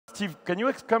Steve, can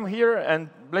you come here and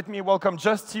let me welcome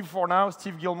just Steve for now,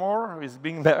 Steve Gillmor, who is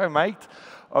being mic'd,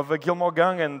 of the Gillmor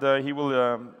gang, and he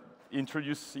will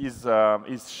introduce his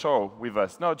show with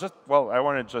us. No, just, well, I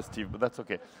wanted just Steve, but that's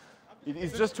okay.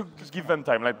 It's just to give them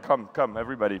time. Like, come,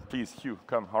 everybody, please. Hugh,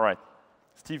 come. All right.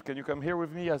 Steve, can you come here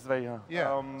with me as they?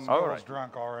 Yeah. All right.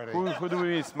 Drunk already. Who do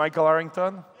we miss? Michael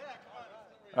Arrington.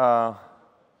 He'll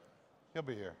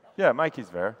be here. Yeah, Mike is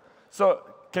there. So,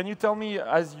 can you tell me,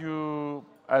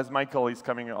 as Michael is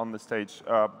coming on the stage,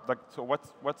 like, so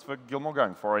what's the Gillmor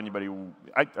gang for anybody who?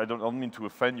 I don't mean to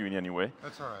offend you in any way.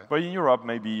 That's all right. But in Europe,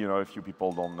 maybe a few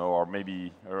people don't know, or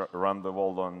maybe around the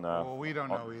world on. Well, we don't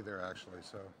know either, actually.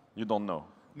 So. You don't know.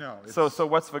 No. So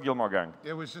what's the Gillmor gang?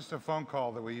 It was just a phone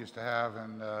call that we used to have,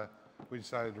 and we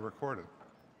decided to record it.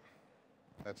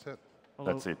 That's it.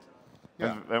 Hello. That's it.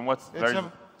 Yeah. And what's it's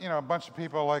a bunch of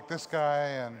people like this guy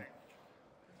and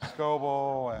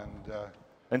Scoble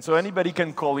and so anybody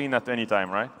can call in at any time,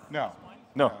 right? No.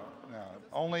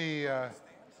 Only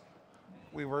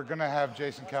we were going to have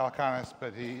Jason Calacanis,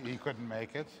 but he couldn't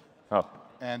make it. Oh.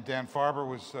 And Dan Farber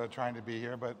was trying to be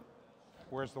here, but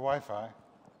where's the Wi-Fi?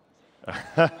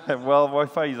 Well,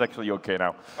 Wi-Fi is actually okay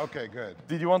now. Okay, good.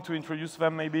 Did you want to introduce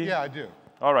them, maybe? Yeah, I do.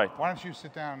 All right. Why don't you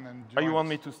sit down and join Oh, you want us?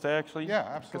 me to stay, actually? Yeah,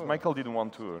 absolutely. Because Michael didn't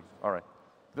want to. All right.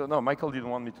 No, Michael didn't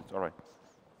want me to. All right.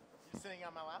 You sitting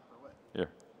on my lap, or what? Here.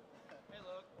 Hey,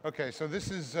 look. Okay, so this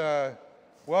is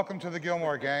welcome to the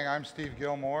Gillmor gang. I'm Steve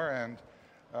Gillmor, and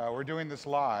we're doing this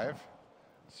live.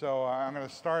 So I'm going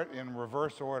to start in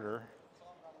reverse order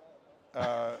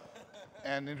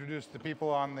and introduce the people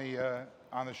on the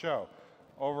show.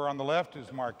 Over on the left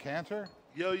is Mark Cantor.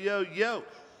 Yo, yo, yo.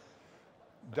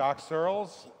 Doc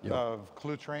Searls of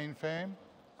Clue Train fame.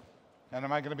 And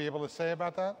am I going to be able to say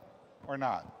about that or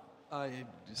not?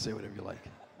 Say whatever you like.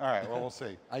 All right, well, we'll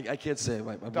see. I can't say.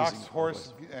 I'm Doc's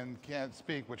hoarse and can't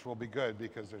speak, which will be good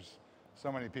because there's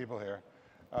so many people here.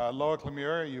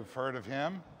 LeWeb'08, you've heard of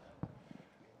him.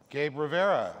 Gabe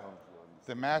Rivera,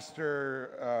 the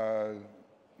master,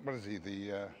 what is he?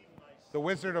 The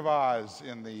Wizard of Oz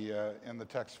in the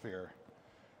tech sphere.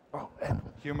 Oh,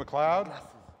 Hugh MacLeod,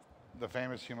 the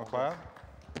famous Hugh MacLeod.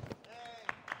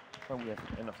 Oh, we have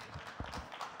enough.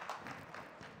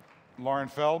 Lauren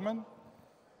Feldman.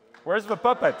 Where's the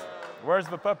puppet? Where's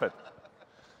the puppet?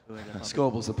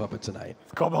 Scoble's the puppet tonight.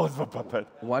 Scoble is the puppet.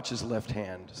 Watch his left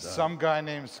hand. So. Some guy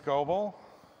named Scoble.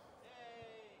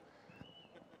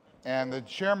 And the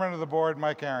chairman of the board,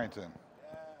 Mike Arrington.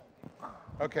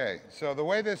 Okay, so the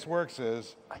way this works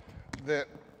is that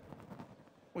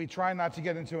we try not to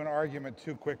get into an argument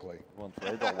too quickly. You want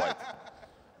red or white?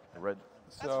 Red.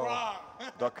 So, That's wrong.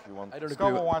 Doc, you want?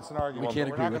 Scoble wants an argument, We can't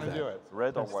but we're not agree going to with do it.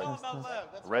 Red or It's all white? about love.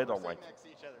 That's Red why or we're white? sitting next to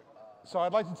each other. So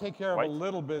I'd like to take care of White. a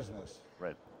little business.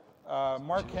 Red.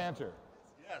 Mark Cantor,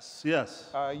 Yes, yes.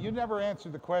 you never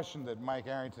answered the question that Mike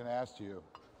Arrington asked you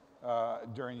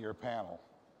during your panel,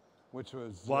 which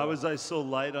was... Why was I so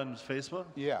light on Facebook?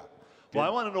 Yeah. Well, I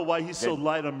want to know why he's so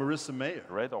light on Marissa Mayer.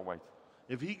 Red or white?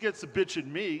 If he gets to bitch at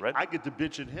me, Red? I get to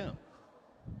bitch at him.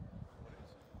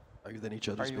 Are you then each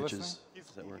other's Are you bitches? listening? He's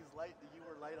Does that work? light. You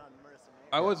were light on Marissa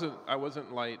Mayer. I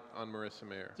wasn't light on Marissa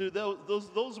Mayer. Dude, those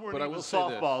weren't But I even will say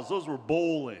this. softballs. Those were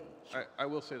bowling. I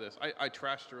will say this. I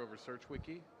trashed her over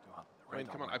SearchWiki. I mean,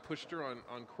 come on. I pushed her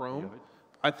on Chrome.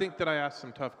 I think that I asked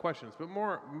some tough questions, but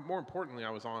more importantly, I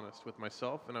was honest with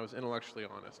myself and I was intellectually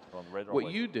honest. Red or What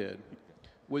white? you did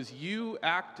was you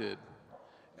acted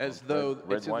as though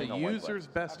red it's in wine the or white user's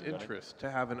wine? best interest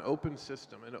to have an open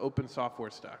system, an open software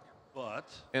stack. But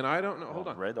And I don't know, hold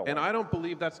on. red or And white? I don't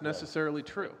believe that's necessarily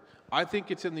true. I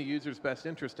think it's in the user's best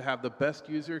interest to have the best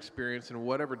user experience in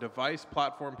whatever device,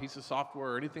 platform, piece of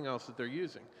software, or anything else that they're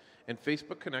using. And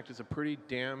Facebook Connect is a pretty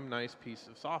damn nice piece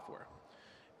of software.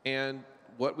 And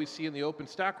what we see in the open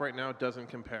stack right now doesn't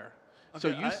compare. So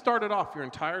Okay, you started off your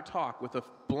entire talk with a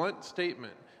blunt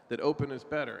statement that open is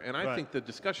better. And I Right. think the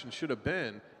discussion should have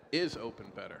been, is open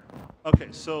better? okay,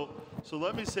 so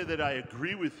let me say that I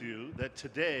agree with you that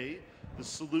today the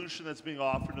solution that's being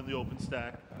offered in the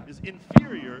OpenStack is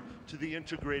inferior to the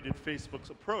integrated Facebook's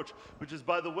approach, which is,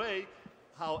 by the way,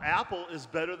 how Apple is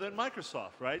better than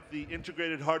Microsoft, right? The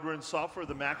integrated hardware and software,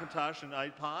 the Macintosh and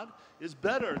iPod, is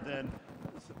better than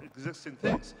existing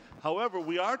things. However,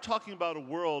 we are talking about a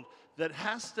world that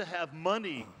has to have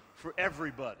money for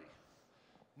everybody.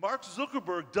 Mark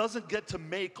Zuckerberg doesn't get to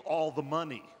make all the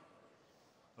money.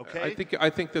 Okay? I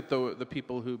think that the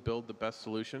people who build the best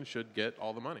solution should get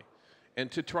all the money. and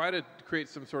to try to create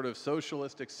some sort of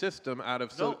socialistic system out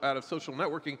of social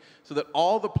networking so that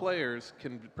all the players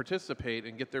can participate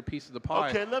and get their piece of the pie.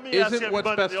 Okay, let me ask isn't what's everybody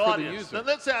in best the for audience. the Now, user.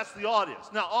 let's ask the audience.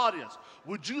 Now, audience,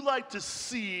 would you like to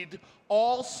cede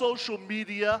all social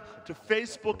media to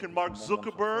Facebook and Mark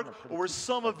Zuckerberg, or would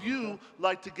some of you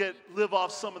like to live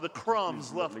off some of the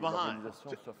crumbs left behind?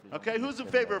 Okay, who's in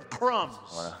favor of crumbs?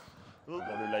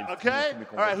 Okay,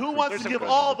 all right, who wants to give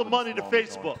all the money to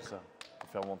Facebook?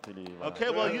 Okay,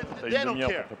 well, they don't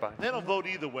care. They don't vote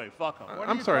either way. Fuck them. What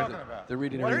are I'm you sorry. talking about? They're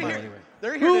reading every email anyway.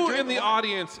 They're here to Who drink in the wine.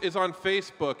 audience is on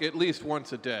Facebook at least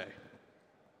once a day?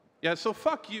 Yeah, so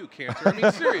fuck you, Cantor. I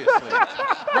mean, seriously.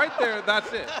 Right there,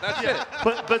 that's it. That's it.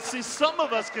 But see, some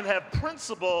of us can have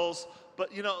principles,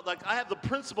 but you know, like I have the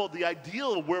principle, the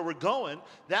ideal of where we're going.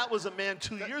 That was a man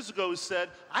 2 years ago who said,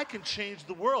 I can change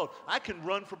the world. I can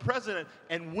run for president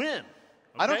and win.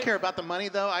 I don't Okay? care about the money,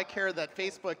 though. I care that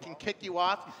Facebook can kick you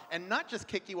off, and not just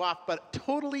kick you off, but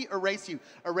totally erase you.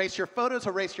 Erase your photos,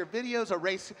 erase your videos,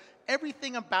 erase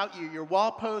everything about you, your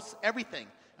wall posts, everything.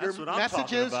 That's your what I'm talking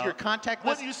messages, about. your contact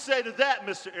What list. do you say to that,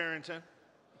 Mr. Arrington?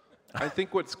 I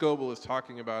think what Scoble is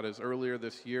talking about is earlier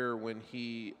this year when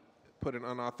he put an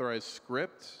unauthorized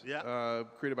script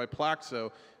created by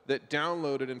Plaxo that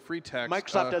downloaded in free text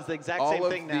Microsoft does the exact same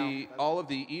thing now. all of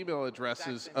the email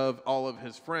addresses of all of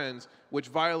his friends, which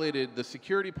violated the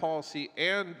security policy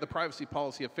and the privacy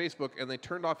policy of Facebook, and they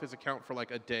turned off his account for like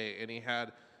a day, and he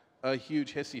had a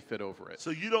huge hissy fit over it.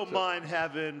 So you don't mind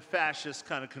having fascist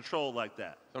kind of control like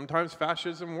that? Sometimes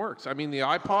fascism works. I mean, the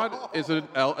iPod is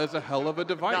a hell of a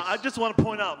device. Now, I just want to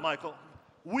point out, Michael,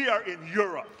 we are in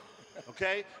Europe,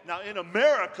 okay? Now, in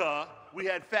America, we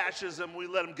had fascism. We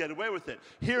let them get away with it.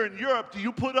 Here in Europe, do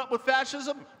you put up with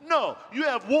fascism? No. You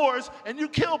have wars, and you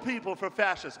kill people for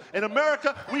fascists. In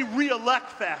America, we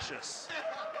re-elect fascists.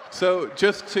 So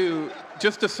just to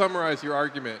summarize your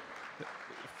argument,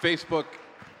 Facebook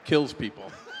kills people.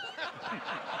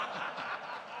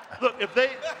 Look, if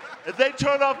they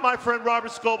turn off my friend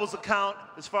Robert Scoble's account,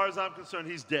 as far as I'm concerned,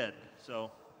 he's dead.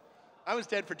 So I was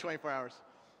dead for 24 hours.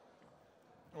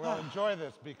 Well, enjoy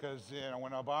this because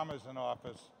when Obama's in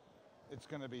office, it's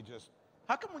going to be just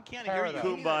How come we can't hear you? Paradise.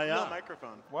 You need a Kumbaya. real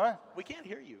microphone. what? We can't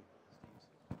hear you.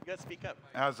 You got to speak up.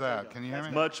 How's that? Can you hear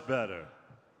me? much better.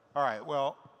 All right.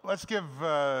 Well, let's give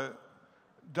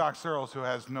Doc Searls, who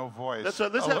has no voice. Let's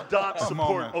have Doc a support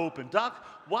moment. open. Doc,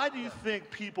 why do you think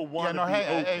people Yeah, want no, to be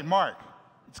hey, open? hey, Mark.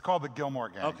 It's called the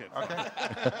Gillmor Gang. Okay.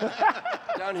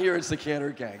 Okay. Down here, it's the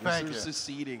Cantor Gang. Thank They're you.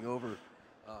 seceding over.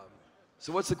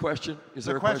 So what's the question? Is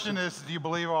The there a question is, do you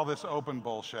believe all this open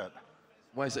bullshit?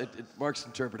 Why is it, Mark's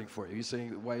interpreting for you. He's saying,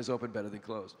 why is open better than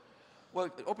closed? Well,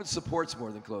 open supports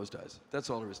more than closed does. That's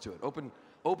all there is to it.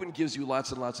 Open gives you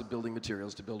lots and lots of building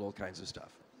materials to build all kinds of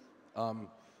stuff.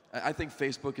 I think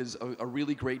Facebook is a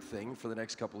really great thing for the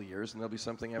next couple of years, and there'll be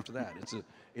something after that.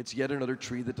 It's yet another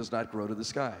tree that does not grow to the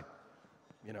sky.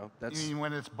 You know, that's... You mean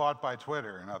when it's bought by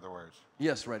Twitter, in other words?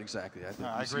 Yes, right, exactly. I think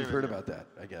I agree you've with heard you. about that,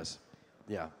 I guess.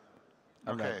 Yeah.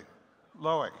 I'm not- Okay.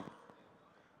 Loic,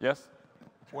 Yes?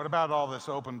 what about all this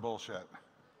open bullshit?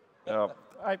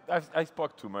 I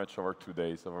spoke too much over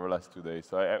the last 2 days.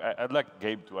 So I'd like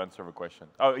Gabe to answer the question.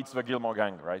 Oh, it's the Gillmor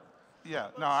Gang, right? Yeah,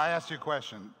 no, I asked you a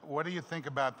question. What do you think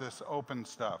about this open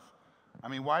stuff? I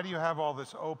mean, why do you have all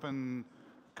this open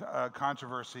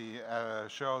controversy at a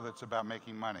show that's about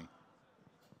making money?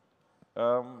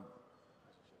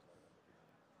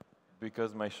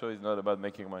 Because my show is not about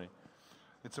making money.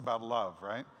 It's about love,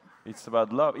 right? It's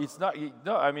about love. It's not.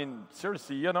 No, I mean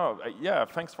seriously. Yeah.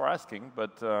 Thanks for asking,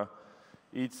 but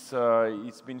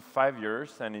it's been 5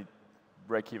 years and it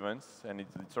break evens, and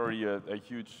it's already a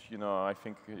huge. I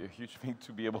think a huge thing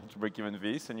to be able to break even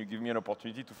this. And you give me an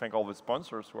opportunity to thank all the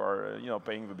sponsors who are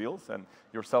paying the bills, and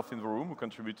yourself in the room who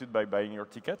contributed by buying your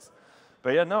tickets.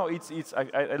 But yeah, no,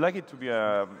 I like it to be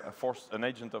an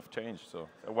agent of change. So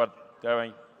what?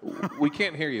 We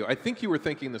can't hear you. I think you were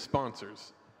thanking the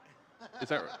sponsors. Is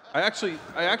that right? I actually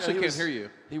can't hear you.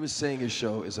 He was saying his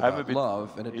show is I'm a about bit-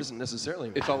 love, and it isn't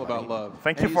necessarily. It's all about love.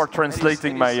 Thank And you for he's-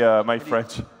 translating and he's- my and he-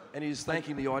 French. And he's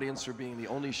thanking the audience for being the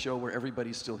only show where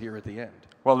everybody's still here at the end.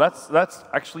 Well, that's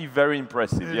actually very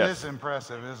impressive. It Yes. is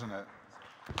impressive, isn't it?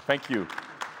 Thank you.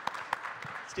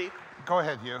 Steve? Go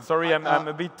ahead, Hugh. Sorry, I'm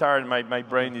a bit tired. My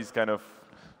brain is kind of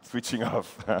switching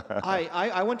off.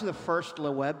 I went to the first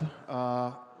LeWeb'.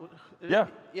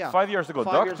 Yeah. 5 years ago.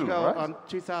 5 Doc years too, ago, right? on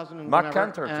 2000 and Mark whatever,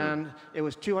 Cantor, too. and it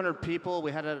was 200 people.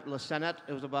 We had it at Le Senate.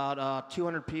 It was about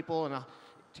 200 people, and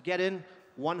to get in,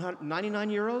 99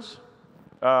 euros.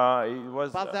 It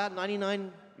was About that,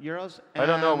 99 euros. I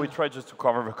don't know. and- We tried just to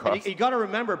cover the and cost. you got to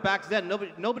remember, back then,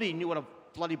 nobody knew what a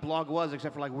bloody blog was,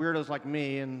 except for like weirdos like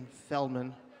me and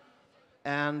Feldman.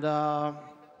 And yeah,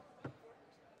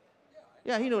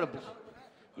 he knew what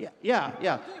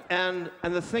yeah. And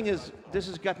the thing is, this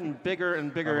is getting bigger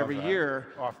and bigger every year.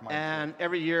 And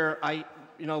every year,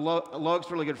 Logue's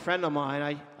a really good friend of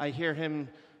mine. I hear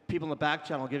people in the back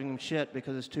channel giving him shit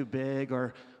because it's too big,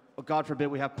 or God forbid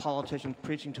we have politicians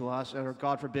preaching to us, or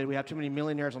God forbid we have too many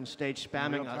millionaires on stage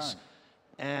spamming us.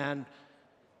 And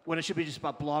when it should be just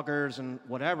about bloggers and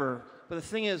whatever. But the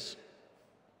thing is,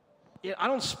 I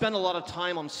don't spend a lot of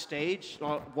time on stage,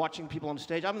 watching people on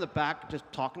stage. I'm in the back just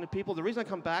talking to people. The reason I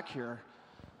come back here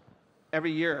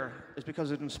every year is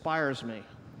because it inspires me.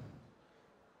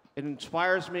 It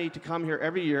inspires me to come here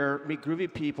every year, meet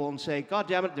groovy people, and say, God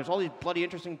damn it, there's all these bloody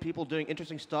interesting people doing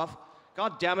interesting stuff.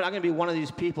 God damn it, I'm going to be one of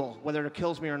these people, whether it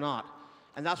kills me or not.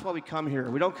 And that's why we come here.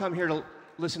 We don't come here to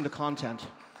listen to content.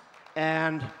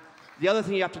 And the other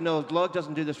thing you have to know is Logue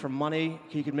doesn't do this for money.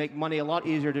 He can make money a lot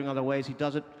easier doing other ways. He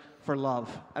does it for love.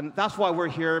 And that's why we're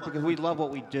here, because we love what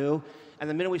we do. And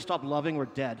the minute we stop loving, we're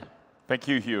dead. Thank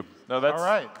you, Hugh. No, that's, all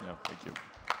right. Yeah, thank you.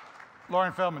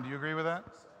 Lauren Feldman, do you agree with that?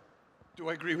 Do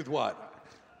I agree with what?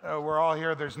 We're all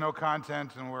here, there's no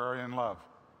content, and we're in love.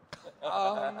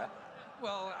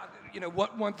 Well,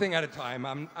 one thing at a time.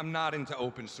 I'm not into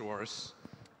open source,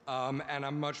 and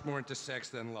I'm much more into sex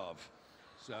than love.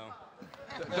 So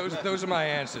those are my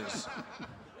answers.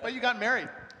 Well, you got married.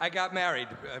 I got married,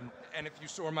 and if you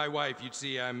saw my wife, you'd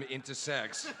see I'm into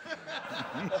sex.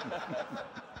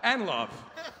 And love.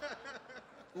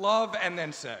 Love and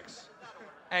then sex.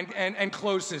 And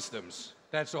closed systems.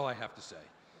 That's all I have to say.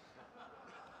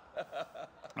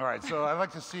 All right, so I'd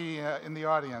like to see in the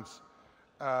audience,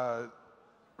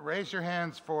 raise your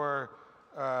hands for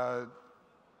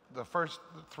the first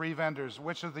 3 vendors.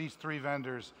 Which of these 3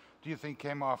 vendors do you think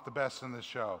came off the best in this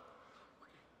show?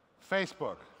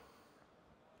 Facebook.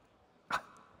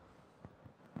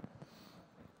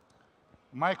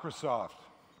 Microsoft.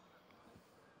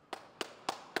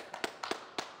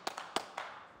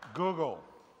 Google.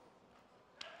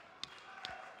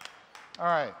 All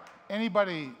right,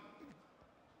 anybody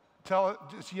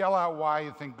just yell out why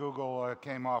you think Google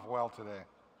came off well today.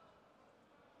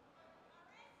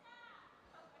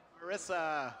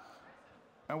 Marissa.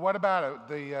 And what about it?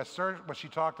 The search, what she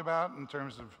talked about in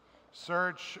terms of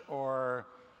search or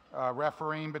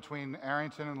refereeing between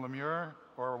Arrington and LeMure,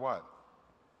 or what?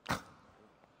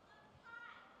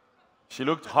 She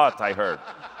looked hot, I heard.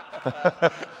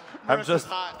 I'm just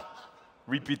hot.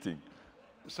 repeating.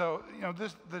 So,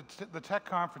 the tech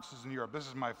conferences in Europe, this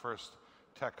is my first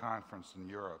tech conference in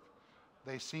Europe.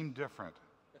 They seem different.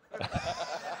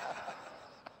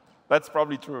 That's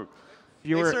probably true.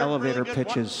 Fewer elevator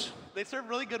pitches. They serve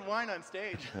really good wine on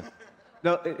stage.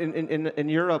 No, in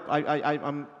Europe,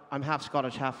 I'm half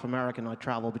Scottish, half American. I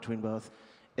travel between both.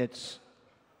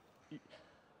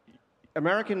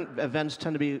 American events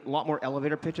tend to be a lot more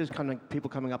elevator pitches, people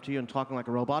coming up to you and talking like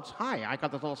robots. Hi, I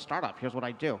got this little startup. Here's what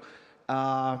I do.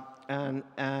 And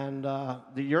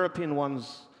the European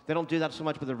ones, they don't do that so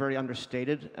much, but they're very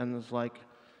understated. And it's like,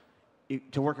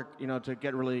 to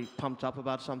get really pumped up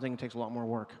about something, it takes a lot more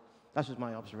work. That's just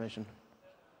my observation.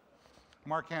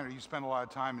 Mark Henry, you spend a lot of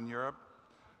time in Europe.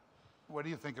 What do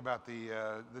you think about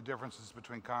the differences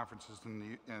between conferences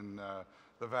in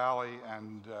the Valley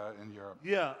and in Europe?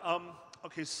 Yeah.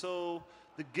 Okay. So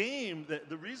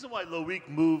the reason why Loic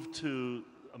moved to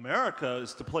America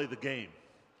is to play the game,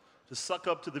 to suck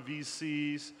up to the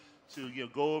VCs, to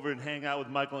go over and hang out with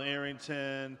Michael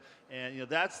Arrington, and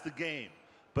that's the game.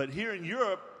 But here in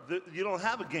Europe, you don't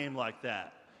have a game like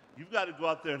that. You've got to go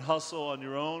out there and hustle on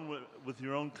your own with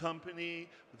your own company,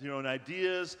 with your own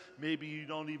ideas. Maybe you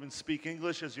don't even speak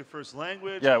English as your first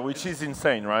language. Yeah, which is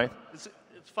insane, right? It's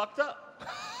fucked up.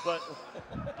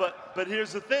 But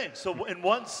here's the thing. So in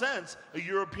one sense, a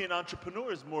European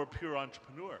entrepreneur is more a pure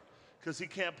entrepreneur because he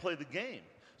can't play the game.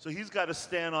 So he's got to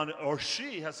stand on, or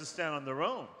she has to stand on their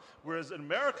own. Whereas in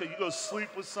America, you go sleep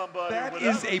with somebody. That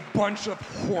is a bunch of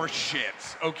horse shit,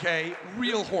 okay?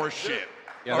 Real horse shit.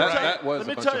 Yeah, that was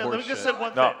a bunch of horse shit. Let me just say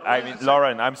one thing. No, I mean,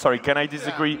 Lauren, I'm sorry. Can I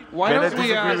disagree? Yeah. Why can don't I we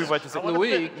disagree ask with what you said?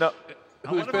 Louis, No.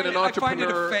 who's been an I find it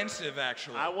entrepreneur? offensive,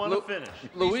 actually. I want to finish.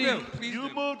 Louis, You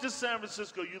moved to San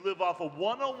Francisco. You live off of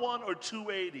 101 or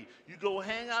 280. You go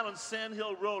hang out on Sand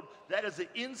Hill Road. That is an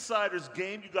insider's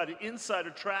game. You got an insider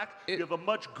track. You have a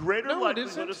much greater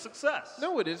likelihood of success.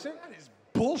 No, it isn't. That is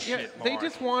bullshit, Yeah, they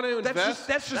just want to invest.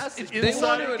 That's That's just an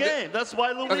insider game. That's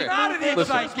why Louis Okay. It's not an Listen.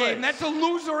 inside game. That's a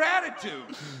loser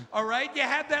attitude. All right, you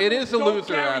had that. It is a Don't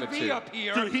loser Gary attitude. V up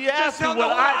here. Dude, he Just asked me tell what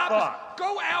the I opposite. thought.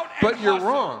 Go out and But you're hustle,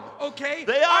 wrong. Okay?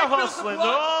 They are I built a hustling. blog-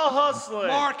 They're all hustling.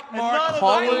 Mark, And none of them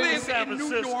I moved to live San in New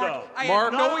Francisco. York. I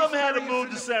Mark, had no None of them had to experience move in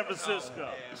to the- San Francisco.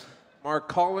 Mark,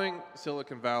 calling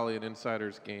Silicon Valley an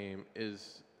insider's game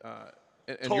is,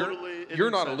 and Totally an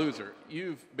you're not a insider. loser.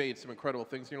 You've made some incredible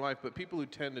things in your life, but people who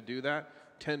tend to do that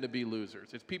tend to be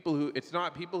losers. It's people who, it's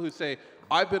not people who say,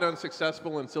 I've been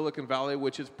unsuccessful in Silicon Valley,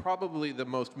 which is probably the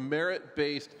most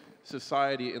merit-based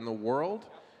society in the world,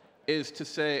 is to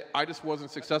say, I just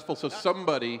wasn't successful, so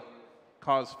somebody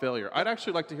caused failure. I'd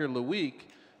actually like to hear LeWeb'08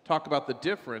 talk about the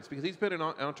difference, because he's been an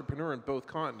entrepreneur in both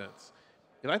continents.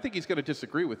 And I think he's going to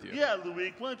disagree with you. Yeah,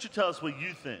 LeWeb'08, why don't you tell us what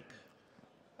you think?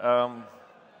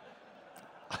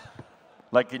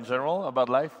 Like in general about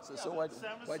life? So why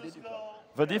did you call?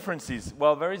 The difference is,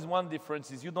 well, there is one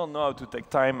difference is you don't know how to take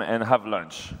time and have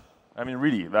lunch. I mean,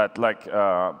 really, that like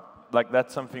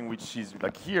that's something which is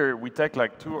like here we take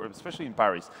like especially in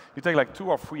Paris, you take like 2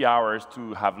 or 3 hours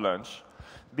to have lunch,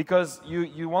 because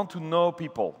you want to know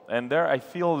people, and there I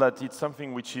feel that it's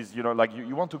something which is like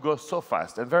you want to go so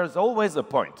fast, and there's always a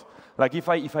point. Like if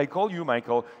I call you,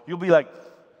 Michael, you'll be like,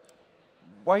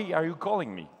 why are you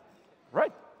calling me,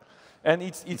 right? And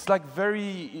it's like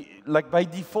very, like by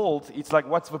default, it's like,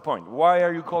 what's the point? Why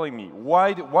are you calling me?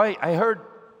 Why I heard,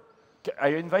 I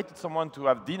invited someone to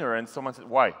have dinner and someone said,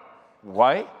 why?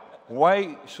 Why?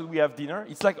 Why should we have dinner?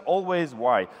 It's like always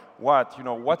why. What,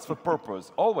 what's the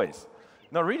purpose? Always.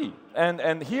 No, really.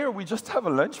 And here we just have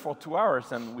a lunch for 2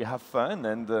 hours and we have fun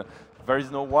and there is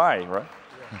no why, right?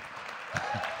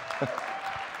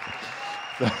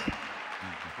 Yeah.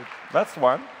 That's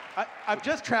one. I've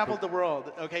just traveled the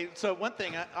world, okay? So one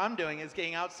thing I'm doing is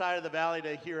getting outside of the valley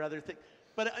to hear other things.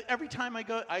 But every time I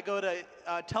go to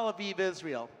Tel Aviv,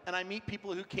 Israel, and I meet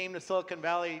people who came to Silicon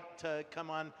Valley to come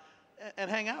on and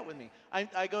hang out with me.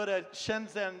 I go to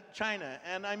Shenzhen, China,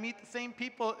 and I meet the same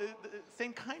people,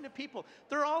 same kind of people.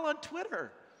 They're all on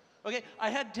Twitter. Okay, I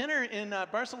had dinner in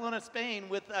Barcelona, Spain,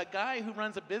 with a guy who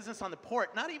runs a business on the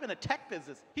port, not even a tech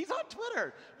business. He's on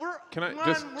Twitter. Can I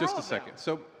just a second?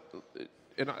 So.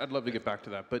 And I'd love to get back to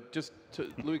that, but just to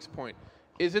LeWeb'08's point,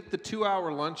 is it the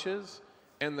 2-hour lunches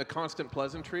and the constant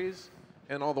pleasantries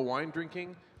and all the wine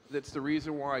drinking that's the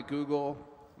reason why Google,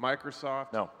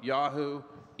 Microsoft, Yahoo,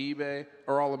 eBay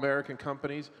are all American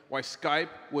companies, why Skype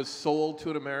was sold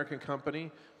to an American company,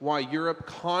 why Europe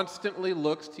constantly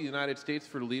looks to the United States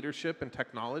for leadership and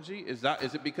technology? Is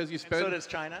it because you spend so does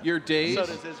China. Your days? So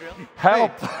does Israel.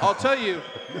 Help! Hey, I'll tell you,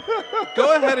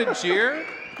 go ahead and cheer.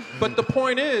 But the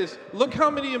point is, look how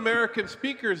many American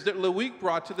speakers that LeWeb'08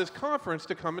 brought to this conference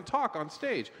to come and talk on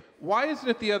stage. Why isn't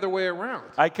it the other way around?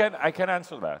 I can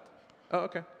answer that. Oh,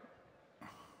 okay.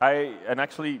 And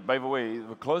actually, by the way,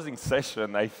 the closing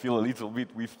session, I feel a little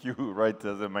bit with you, right,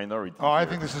 as a minority. Oh, I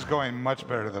think this is going much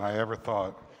better than I ever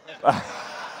thought.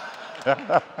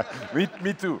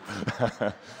 me too.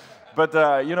 But,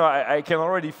 I can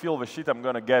already feel the shit I'm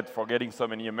going to get for getting so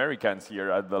many Americans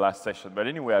here at the last session. But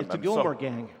anyway, it's the Gillmor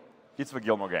gang. It's the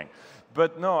Gillmor gang.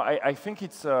 But no, I think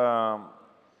it's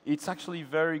actually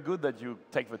very good that you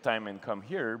take the time and come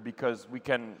here, because we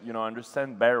can,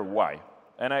 understand better why.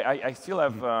 And I still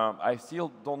have, I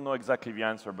still don't know exactly the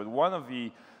answer, but one of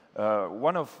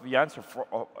the answers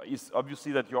is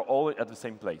obviously that you're all at the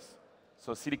same place.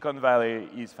 So Silicon Valley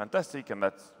is fantastic, and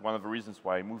that's one of the reasons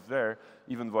why I moved there,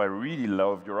 even though I really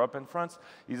love Europe and France,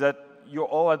 is that you're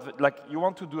all you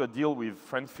want to do a deal with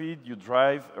FriendFeed, you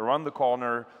drive around the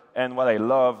corner, and what I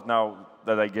love, now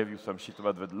that I gave you some shit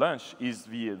about the lunch, is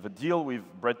the deal with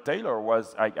Brett Taylor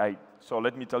was, so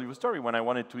let me tell you a story. When I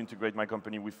wanted to integrate my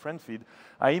company with FriendFeed,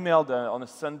 I emailed on a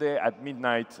Sunday at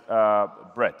midnight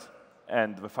Brett,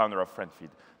 and the founder of FriendFeed.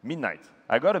 Midnight.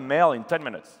 I got a mail in 10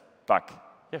 minutes back.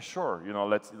 Yeah, sure,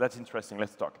 that's interesting,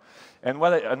 let's talk. And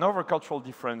another cultural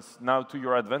difference now to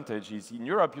your advantage is in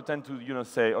Europe, you tend to,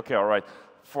 say, okay, all right,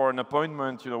 for an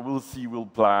appointment, we'll see, we'll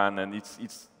plan, and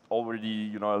it's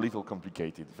already, a little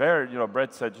complicated. There,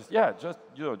 Brett said,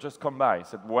 just come by. I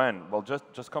said, when? Well,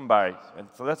 just come by. And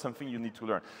so that's something you need to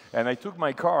learn. And I took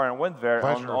my car and went there.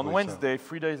 On Wednesday,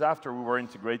 3 days after, we were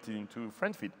integrated into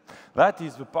FriendFeed. That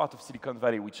is the part of Silicon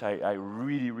Valley which I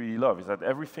really, really love, is that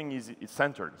everything is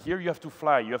centered. Here you have to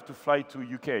fly. You have to fly to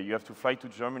UK. You have to fly to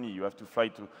Germany. You have to fly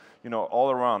to, all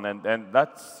around. And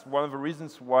that's one of the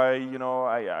reasons why,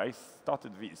 I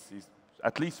started this.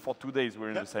 At least for 2 days, we're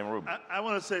in the same room. I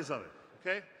want to say something,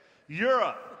 okay?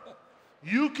 Europe,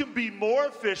 you can be more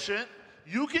efficient.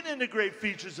 You can integrate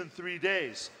features in 3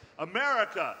 days.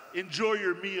 America, enjoy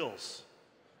your meals.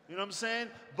 You know what I'm saying?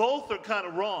 Both are kind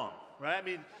of wrong, right? I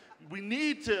mean, we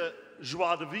need to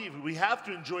joie de vivre. We have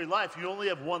to enjoy life. You only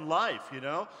have one life,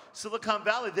 Silicon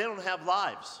Valley, they don't have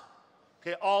lives.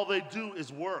 Okay, all they do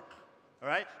is work. All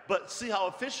right, but see how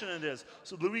efficient it is.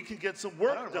 So Louis can get some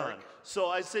work done. So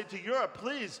I say to Europe,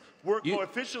 please work more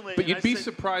efficiently. But you'd be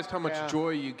surprised how much joy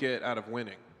you get out of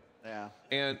winning. Yeah.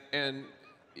 And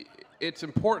it's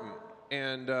important.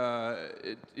 And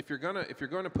if you're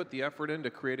gonna put the effort into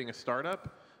creating a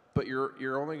startup, but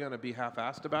you're only going to be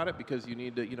half-assed about it because you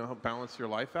need to help balance your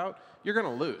life out, you're going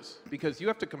to lose because you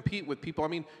have to compete with people. I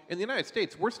mean, in the United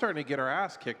States, we're starting to get our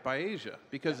ass kicked by Asia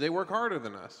because they work harder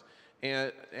than us.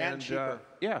 And cheaper.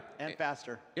 Yeah. And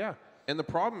faster. Yeah. And the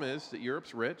problem is that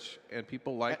Europe's rich and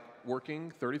people like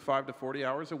working 35 to 40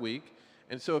 hours a week.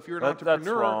 And so if you're an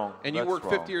entrepreneur and you work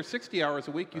 50 or 60 hours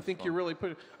a week, you think you're really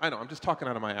putting... I know, I'm just talking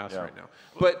out of my ass right now.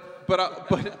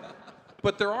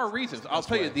 But there are reasons. I'll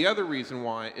tell you, the other reason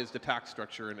why is the tax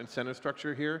structure and incentive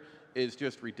structure here is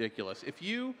just ridiculous. If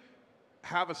you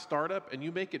have a startup and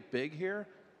you make it big here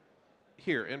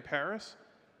in Paris,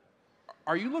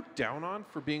 are you looked down on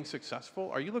for being successful?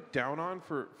 Are you looked down on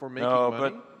for making money? No,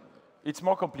 but it's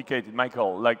more complicated,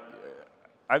 Michael. Like,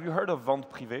 have you heard of Vente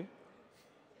Privée?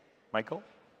 Michael?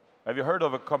 Have you heard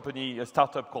of a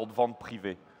startup called Vente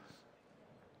Privée?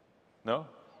 No?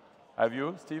 Have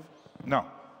you, Steve? No.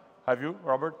 Have you,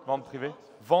 Robert? Vente Privée?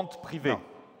 Vente Privée. No.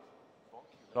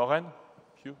 Lauren?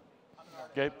 Hugh?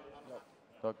 Gabe?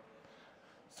 No.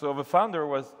 So the founder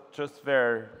was just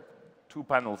there 2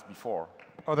 panels before.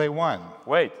 Oh, they won.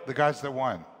 Wait. The guys that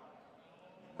won.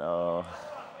 No.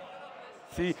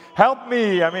 See, help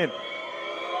me. I mean.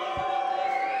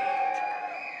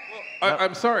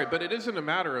 I'm sorry, but it isn't a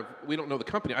matter of we don't know the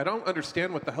company. I don't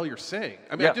understand what the hell you're saying.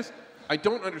 I mean, I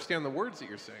don't understand the words that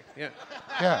you're saying. Yeah.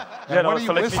 Yeah. Yeah, what are so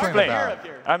you let me listening explain.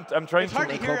 about? I'm trying It's hard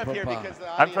to to hear up here because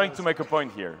the I'm trying to make a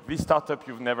point here. This startup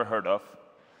you've never heard of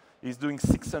is doing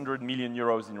 600 million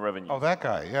euros in revenue. Oh, that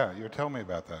guy. Yeah, you were telling me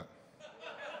about that.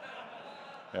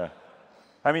 Yeah.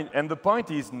 I mean, and the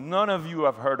point is, none of you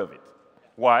have heard of it.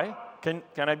 Why? Can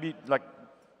I be like,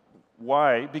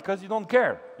 why? Because you don't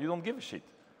care. You don't give a shit.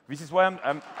 This is why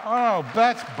I'm Oh,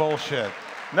 that's bullshit.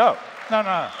 No. No,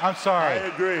 I'm sorry.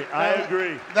 I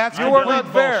agree. That's You were complete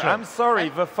not there. bullshit. I'm sorry.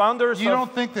 The founders You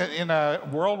don't think that in a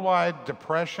worldwide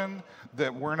depression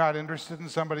that we're not interested in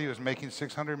somebody who's making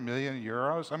 600 million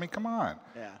euros? I mean, come on.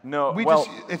 Yeah. No,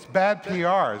 It's bad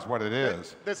PR is what it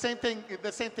is. The same thing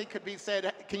could be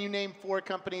said. Can you name 4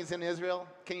 companies in Israel?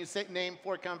 Can you name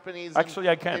 4 companies Actually,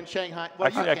 I can. in Shanghai? Well,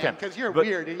 Actually, I can. because you're But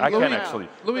weird. And you I go can around. actually.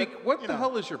 Louis, what the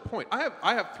hell is your point?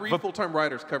 I have 3 full-time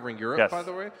writers covering Europe, Yes. by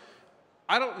the way.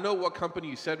 I don't know what company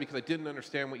you said because I didn't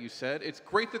understand what you said. It's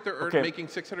great that they're making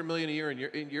 600 million a year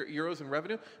in euros in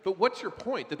revenue, but what's your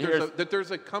point? That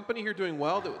there's a company here doing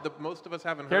well that most of us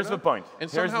haven't heard of? Here's the point. And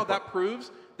somehow that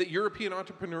proves that European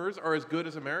entrepreneurs are as good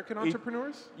as American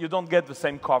entrepreneurs? You don't get the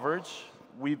same coverage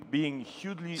with being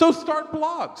hugely... So start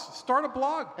blogs. Start a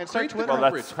blog. And start Create the Twitter.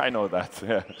 coverage. I know that.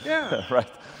 Yeah. Yeah.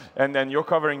 Right. And then you're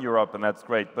covering Europe, and that's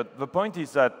great. But the point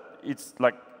is that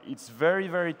it's very,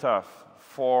 very tough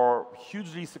for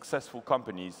hugely successful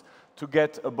companies to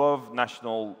get above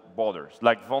national borders.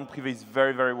 Like Vente Privée is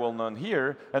very, very well known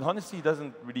here, and honestly, he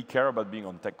doesn't really care about being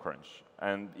on TechCrunch.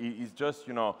 And he's just,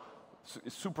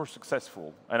 super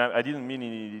successful. And I didn't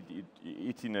mean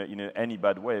it in any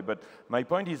bad way, but my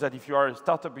point is that if you are a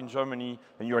startup in Germany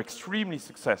and you're extremely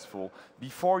successful,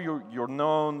 before you're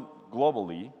known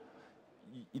globally,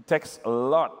 it takes a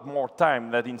lot more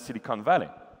time than in Silicon Valley.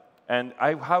 And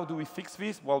how do we fix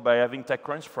this? Well, by having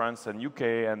TechCrunch France and UK,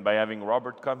 and by having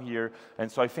Robert come here. And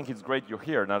so I think it's great you're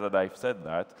here, now that I've said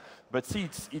that. But see,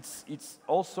 it's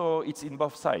also in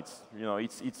both sides.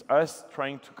 It's us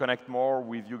trying to connect more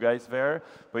with you guys there,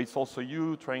 but it's also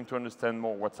you trying to understand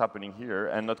more what's happening here,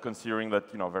 and not considering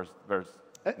that there's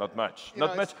not much.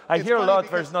 Not much. I hear a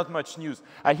lot. There's not much news.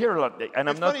 I hear a lot, and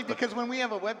I'm not. It's funny because when we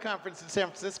have a web conference in San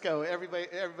Francisco,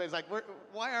 everybody's like,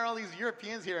 "Why are all these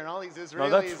Europeans here and all these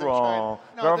Israelis?" No, that's wrong.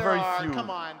 No, there are there very are. few.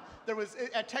 Come on. There was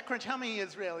at TechCrunch. How many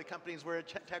Israeli companies were at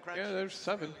TechCrunch? Yeah, there's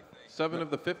 7. 7 of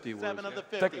the 50 were. 7 of the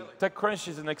 50. TechCrunch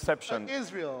is an exception.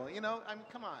 Israel. I mean,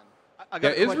 come on.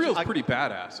 Israel's pretty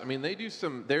badass. I mean, they do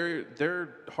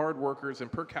they're hard workers,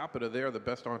 and per capita, they are the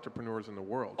best entrepreneurs in the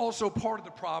world. Also, part of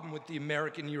the problem with the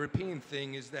American-European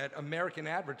thing is that American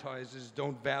advertisers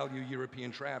don't value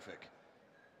European traffic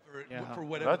for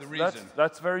whatever the reason.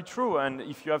 That's very true. And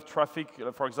if you have traffic,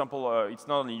 for example, it's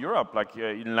not only Europe, like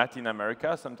in Latin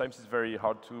America, sometimes it's very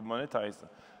hard to monetize.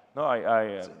 No, I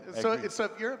agree. So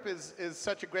if Europe is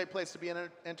such a great place to be an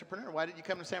entrepreneur, why did you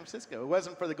come to San Francisco? It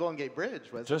wasn't for the Golden Gate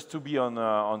Bridge, was it? Just to be on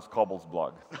Scoble's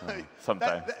blog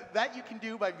sometimes. That you can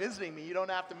do by visiting me. You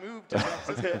don't have to move to San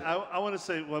Francisco. Okay, I want to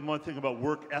say one more thing about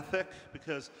work ethic,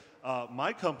 because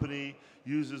my company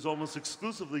uses almost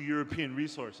exclusively European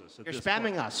resources. You're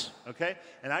spamming us. Okay?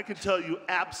 And I can tell you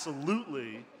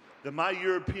absolutely that my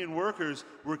European workers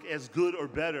work as good or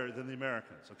better than the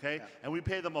Americans, okay? Yeah. And we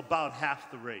pay them about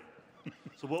half the rate.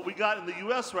 So what we got in the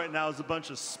US right now is a bunch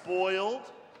of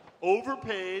spoiled,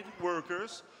 overpaid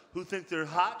workers who think they're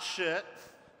hot shit,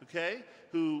 okay?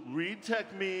 Who read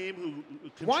TechMeme,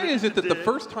 who Why is it that the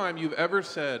first time you've ever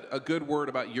said a good word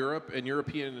about Europe and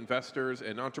European investors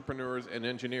and entrepreneurs and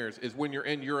engineers is when you're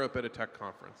in Europe at a tech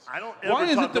conference? I don't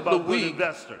ever talk about good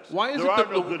investors. There are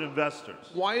no good investors.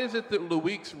 Why is it that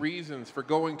Loic's reasons for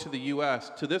going to the U.S.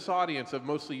 to this audience of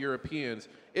mostly Europeans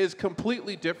is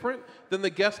completely different than the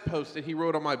guest post that he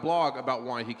wrote on my blog about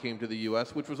why he came to the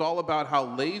U.S., which was all about how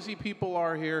lazy people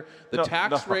are here, the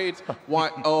tax rates, why,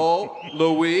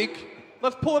 Loic.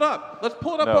 Let's pull it up. Let's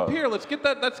pull it up here. Let's get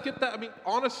that. I mean,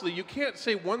 honestly, you can't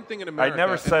say one thing in America. I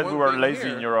never said we were lazy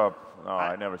in Europe. No,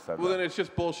 I never said that. Well, then it's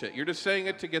just bullshit. You're just saying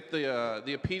it to get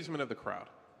the appeasement of the crowd.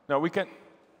 No, we can.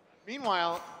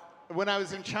 Meanwhile, when I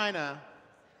was in China,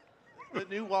 the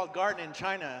new walled garden in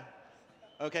China,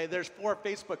 okay, there's 4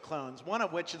 Facebook clones, one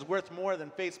of which is worth more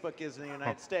than Facebook is in the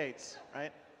United States,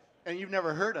 right? And you've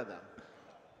never heard of them.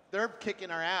 They're kicking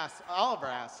our ass, all of our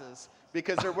asses,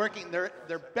 because they're working,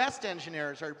 their best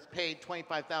engineers are paid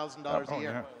 $25,000 a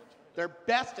year. Yeah. Their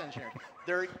best engineers.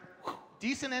 Their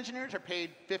decent engineers are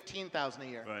paid $15,000 a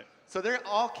year. Right. So they're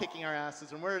all kicking our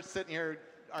asses, and we're sitting here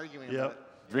arguing about it.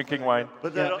 Drinking wine.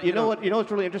 But you know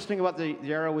what's really interesting about the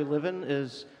era we live in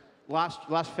is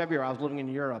last February I was living in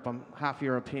Europe. I'm half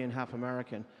European, half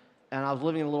American. And I was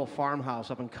living in a little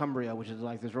farmhouse up in Cumbria, which is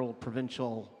like this little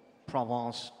provincial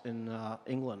Provence in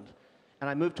England. And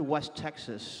I moved to West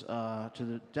Texas, to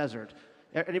the desert.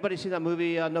 Anybody see that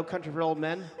movie, No Country for Old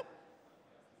Men?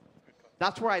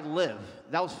 That's where I live.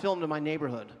 That was filmed in my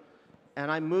neighborhood.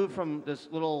 And I moved from this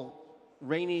little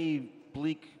rainy,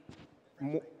 bleak,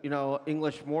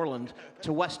 English moorland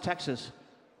to West Texas.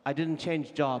 I didn't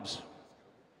change jobs.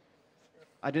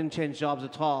 I didn't change jobs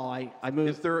at all. I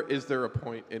moved. Is there a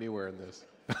point anywhere in this?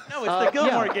 No, it's the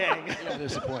Gillmor gang. Yeah,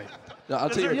 there's a point. No, I'll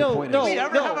tell you what the point is. Do we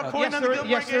ever have a point on the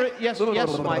Gillmor gang?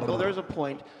 Yes, Michael, there's a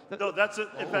point. No, that's it.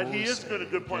 In fact, he is got a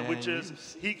good point, which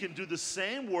is he can do the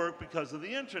same work because of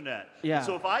the internet. Yeah.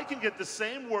 So if I can get the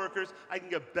same workers, I can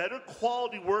get better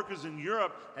quality workers in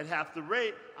Europe at half the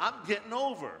rate, I'm getting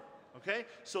over. Okay?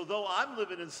 So though I'm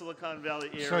living in Silicon Valley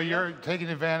area. So you're taking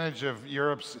advantage of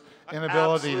Europe's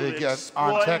inability to get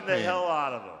on TechMeme. The hell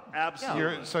out of them.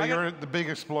 Absolutely. You're the big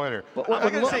exploiter.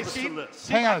 I'm going to say, Steve.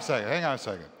 Hang on a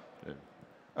second.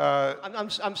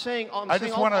 I'm saying all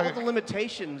the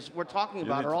limitations we're talking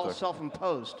about are all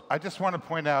self-imposed. I just want to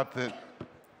point out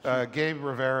that Gabe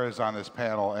Rivera is on this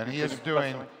panel, and he is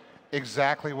doing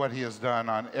exactly what he has done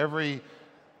on every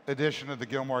edition of the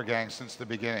Gillmor gang since the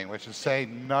beginning, which is say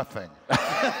nothing.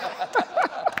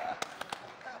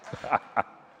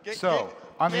 So,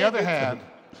 on the other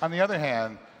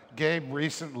hand, Gabe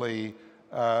recently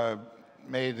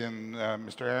made, in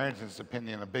Mr. Arrington's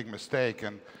opinion, a big mistake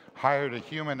and hired a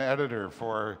human editor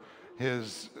for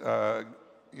his,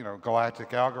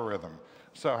 galactic algorithm.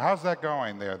 So how's that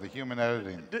going there, the human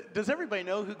editing? Does everybody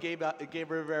know who Gabe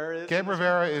Rivera is? Gabe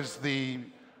Rivera is the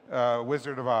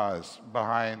Wizard of Oz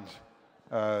behind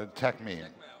TechMeme.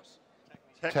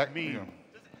 TechMeme.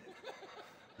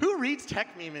 Who reads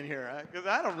TechMeme in here? Because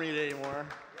I don't read it anymore.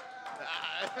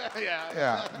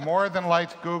 Yeah, more than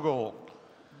likes Google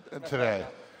today.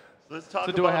 Let's talk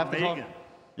about Megan.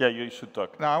 Yeah, you should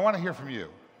talk. Now, I want to hear from you.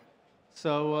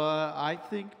 So I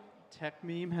think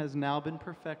TechMeme has now been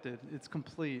perfected. It's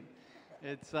complete.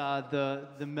 It's the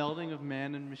melding of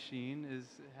man and machine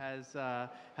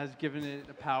has given it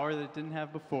a power that it didn't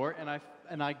have before,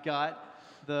 and I got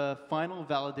the final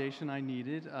validation I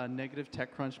needed, a negative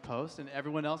TechCrunch post, and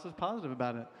everyone else is positive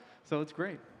about it. So it's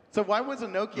great. So why was a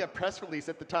Nokia press release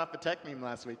at the top of TechMeme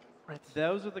last week?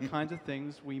 Those are the kinds of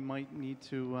things we might need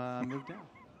to move down.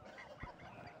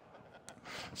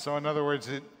 So in other words,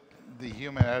 the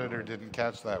human editor didn't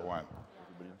catch that one.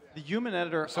 The human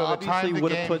editor obviously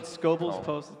would have put Scoble's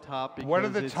post at the top because what are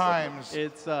the times?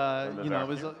 It's it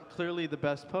was clearly the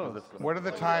best post. What are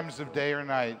the times of day or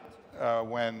night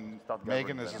when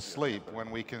Megan is asleep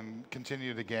when we can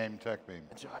continue to game TechMeme?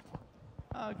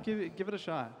 Give it a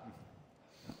shot.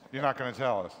 You're not going to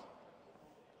tell us.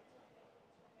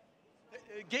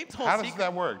 Gabe's whole How does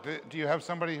that work? Do you have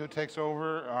somebody who takes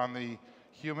over on the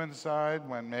human side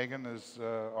when Megan is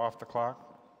off the clock?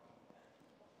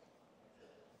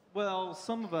 Well,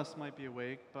 some of us might be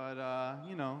awake, but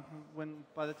you know,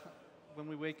 by the time when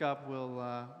we wake up,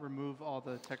 we'll remove all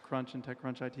the TechCrunch and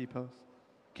TechCrunch IT posts.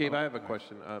 Gabe, I have a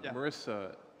question. Yeah.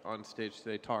 Marissa on stage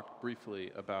today talked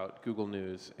briefly about Google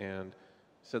News and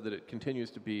said that it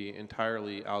continues to be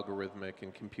entirely algorithmic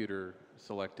and computer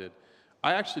selected.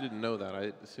 I actually didn't know that.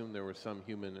 I assumed there was some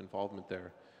human involvement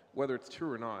there. Whether it's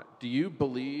true or not, do you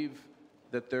believe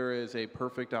that there is a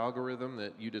perfect algorithm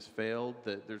that you just failed,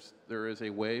 that there is a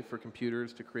way for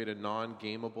computers to create a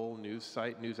non-gameable news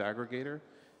site, news aggregator?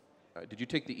 Did you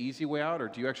take the easy way out, or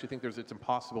do you actually think it's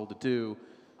impossible to do?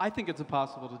 I think it's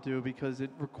impossible to do because it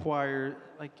requires,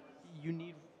 like,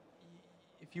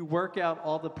 if you work out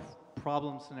all the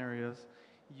problem scenarios,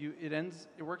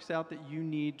 it works out that you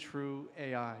need true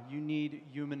AI. You need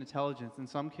human intelligence in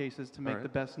some cases to make the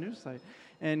best news site.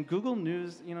 And Google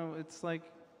News, you know, it's like,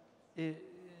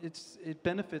 it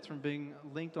benefits from being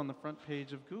linked on the front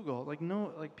page of Google.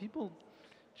 Like people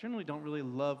generally don't really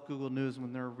love Google News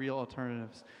when there are real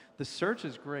alternatives. The search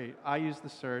is great. I use the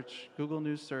search. Google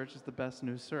News search is the best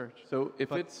news search. So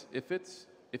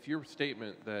if your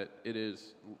statement that it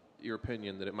is your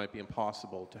opinion that it might be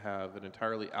impossible to have an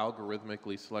entirely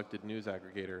algorithmically selected news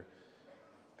aggregator,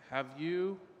 have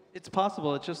you? It's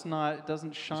possible. It's just not. It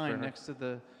doesn't shine next to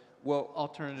the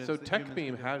alternatives. So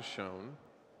TechMeme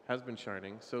has been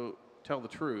shining. So tell the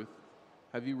truth.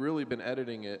 Have you really been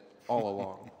editing it all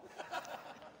along?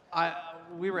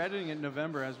 We were editing it in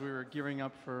November as we were gearing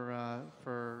up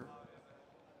for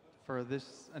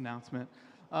this announcement.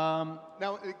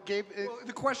 Now, Gabe, well,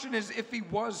 the question is, if he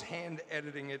was hand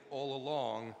editing it all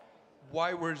along,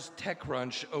 why was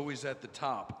TechCrunch always at the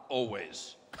top?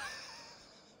 Always.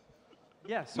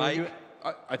 Yes. Mike?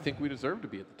 I think we deserve to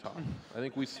be at the top. I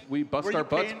think we bust our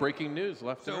butts breaking news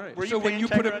left and right. So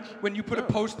when you put a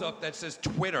post up that says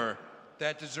Twitter,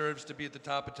 that deserves to be at the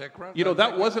top of TechCrunch? You know,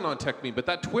 that wasn't on TechMeme, but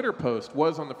that Twitter post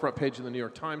was on the front page of the New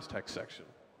York Times tech section.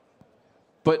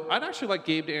 But I'd actually like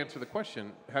Gabe to answer the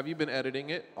question. Have you been editing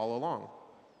it all along?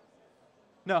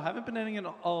 No, I haven't been editing it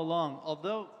all along.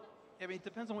 Although, I mean, it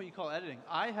depends on what you call editing.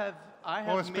 I have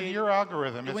well, it's been your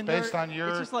algorithm. It's based on your...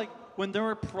 It's just like when there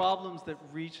were problems that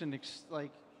reach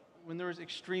when there was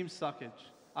extreme suckage,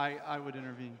 I would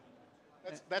intervene.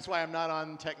 That's why I'm not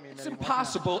on TechMeme anymore.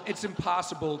 Impossible. It's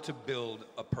impossible to build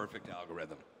a perfect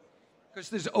algorithm. Because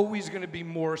there's always going to be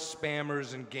more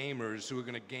spammers and gamers who are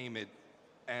going to game it,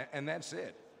 and that's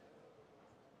it.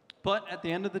 But at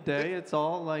the end of the day, it's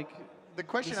all like... The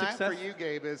question I have for you,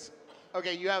 Gabe, is,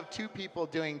 okay, you have 2 people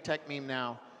doing TechMeme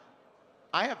now.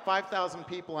 I have 5,000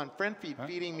 people on FriendFeed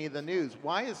feeding me the news.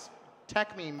 Why is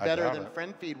TechMeme better than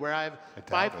FriendFeed, where I have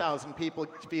 5,000 people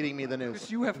feeding me the news?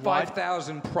 Because you have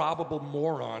 5,000 probable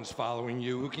morons following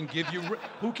you who can give you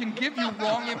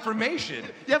wrong information.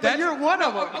 Yeah, but you're one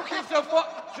of them. Okay, so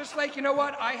just like, you know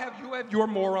what? You have your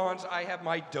morons. I have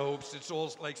my dopes. It's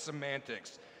all like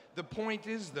semantics. The point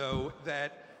is, though,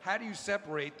 that how do you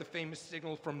separate the famous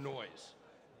signal from noise?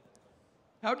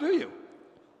 How do you?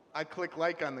 I click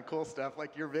like on the cool stuff,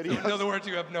 like your videos. So in other words,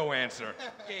 you have no answer.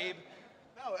 Gabe?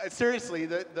 No, seriously,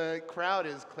 the crowd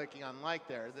is clicking on like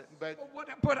there.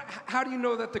 But how do you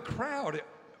know that the crowd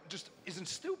just isn't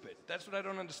stupid? That's what I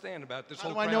don't understand about this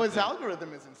whole crowd thing. How do I know his thing.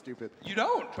 algorithm isn't stupid? You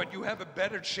don't, but you have a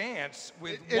better chance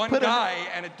with one guy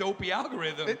and a dopey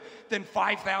algorithm than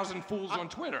 5,000 fools on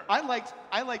Twitter. I liked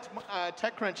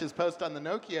TechCrunch's post on the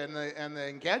Nokia and the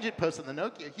Engadget post on the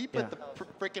Nokia. He put the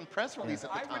freaking press release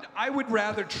at the top. I would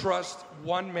rather trust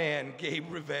one man, Gabe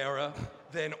Rivera,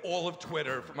 than all of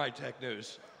Twitter for my tech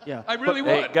news. Yeah. I really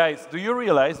would. Hey, guys, do you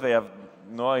realize they have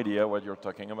no idea what you're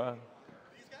talking about?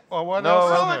 Well, what else?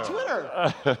 They're all on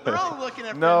Twitter. They're all looking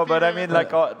at. No, but I mean,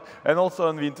 like, and also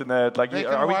on the internet, like, they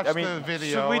can watch the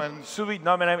video should we?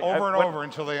 No, I mean, over and over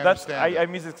until they understand.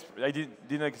 I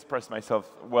didn't express myself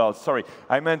well. Sorry.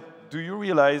 I meant, do you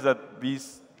realize that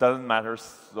this doesn't matter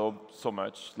so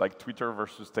much, like Twitter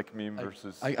versus TechMeme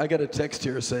versus? I got a text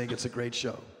here saying it's a great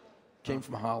show. Came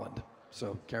from Holland,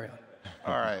 so carry on.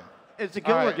 All right. It's the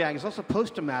Gillmor gang. It's also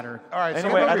supposed to matter. All right.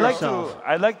 Anyway, I'd like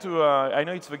to. I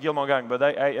know it's the Gillmor gang, but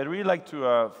I'd really like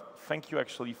to thank you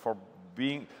actually for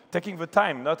taking the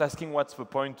time, not asking what's the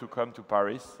point to come to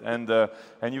Paris, and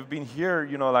you've been here,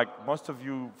 you know, like most of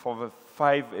you for the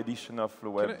 5 edition of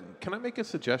LeWeb'08. Can I make a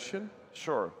suggestion?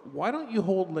 Sure. Why don't you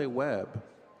hold LeWeb'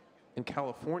 in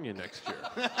California next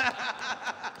year?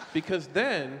 Because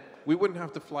then we wouldn't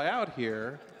have to fly out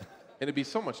here. And it'd be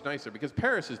so much nicer, because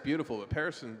Paris is beautiful, but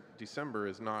Paris in December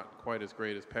is not quite as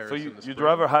great as Paris in the spring. So you'd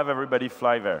rather have everybody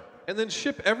fly there? And then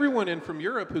ship everyone in from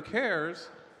Europe who cares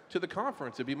to the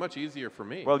conference. It'd be much easier for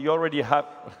me. Well, you already have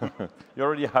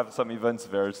some events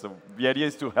there, so the idea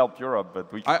is to help Europe. But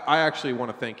I actually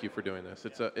want to thank you for doing this.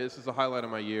 This is a highlight of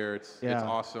my year. It's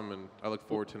awesome, and I look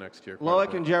forward to next year.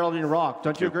 Loic and Geraldine rock.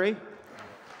 Don't you agree?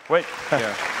 Wait.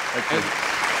 Yeah.